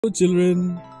Hello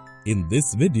children, in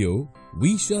this video,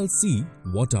 we shall see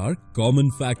what are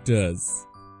common factors.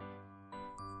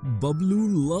 Bablu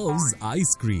loves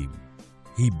ice cream.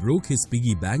 He broke his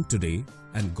piggy bank today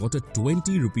and got a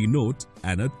 20 rupee note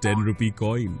and a 10 rupee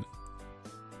coin.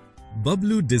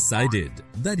 Bablu decided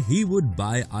that he would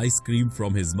buy ice cream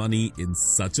from his money in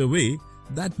such a way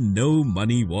that no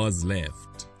money was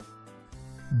left.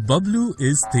 Bablu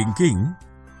is thinking,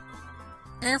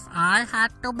 if I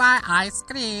had to buy ice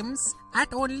creams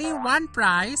at only one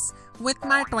price with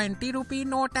my 20 rupee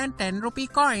note and 10 rupee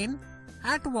coin,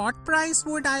 at what price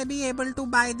would I be able to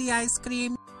buy the ice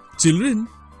cream? Children,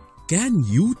 can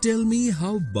you tell me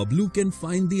how Bablu can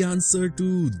find the answer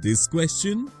to this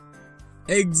question?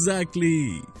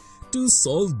 Exactly! To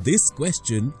solve this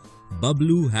question,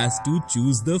 Bablu has to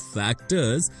choose the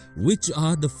factors which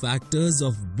are the factors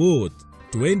of both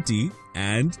 20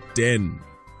 and 10.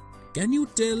 Can you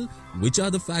tell which are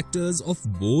the factors of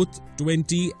both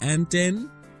 20 and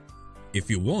 10? If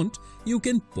you want, you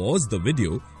can pause the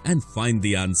video and find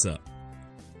the answer.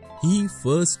 He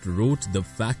first wrote the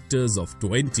factors of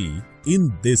 20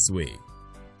 in this way.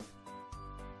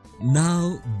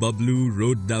 Now Bablu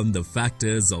wrote down the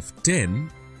factors of 10.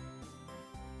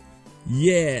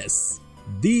 Yes,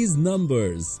 these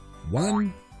numbers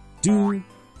 1, 2,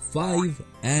 5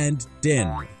 and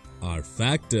 10 are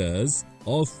factors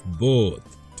of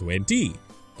both 20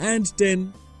 and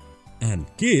 10. And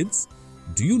kids,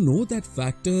 do you know that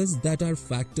factors that are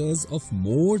factors of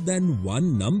more than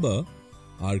one number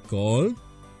are called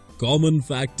common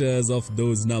factors of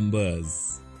those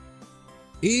numbers?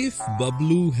 If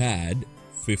Bablu had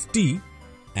 50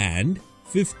 and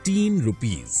 15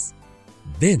 rupees,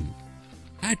 then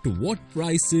at what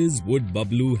prices would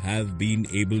Bablu have been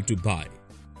able to buy?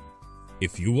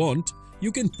 If you want,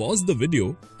 you can pause the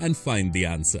video and find the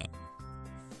answer.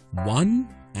 1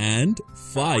 and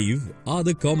 5 are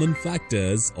the common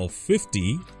factors of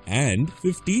 50 and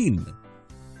 15.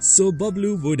 So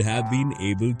Bablu would have been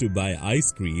able to buy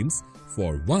ice creams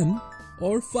for 1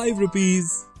 or 5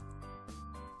 rupees.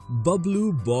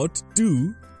 Bablu bought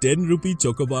 2 10 rupee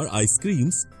chocobar ice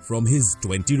creams from his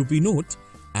 20 rupee note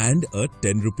and a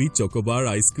 10 rupee chocobar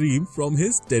ice cream from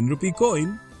his 10 rupee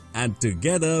coin. And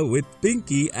together with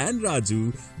Pinky and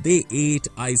Raju, they ate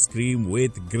ice cream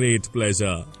with great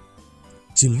pleasure.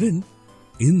 Children,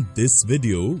 in this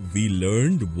video, we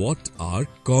learned what are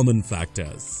common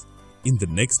factors. In the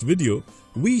next video,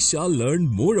 we shall learn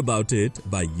more about it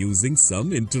by using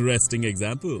some interesting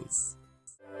examples.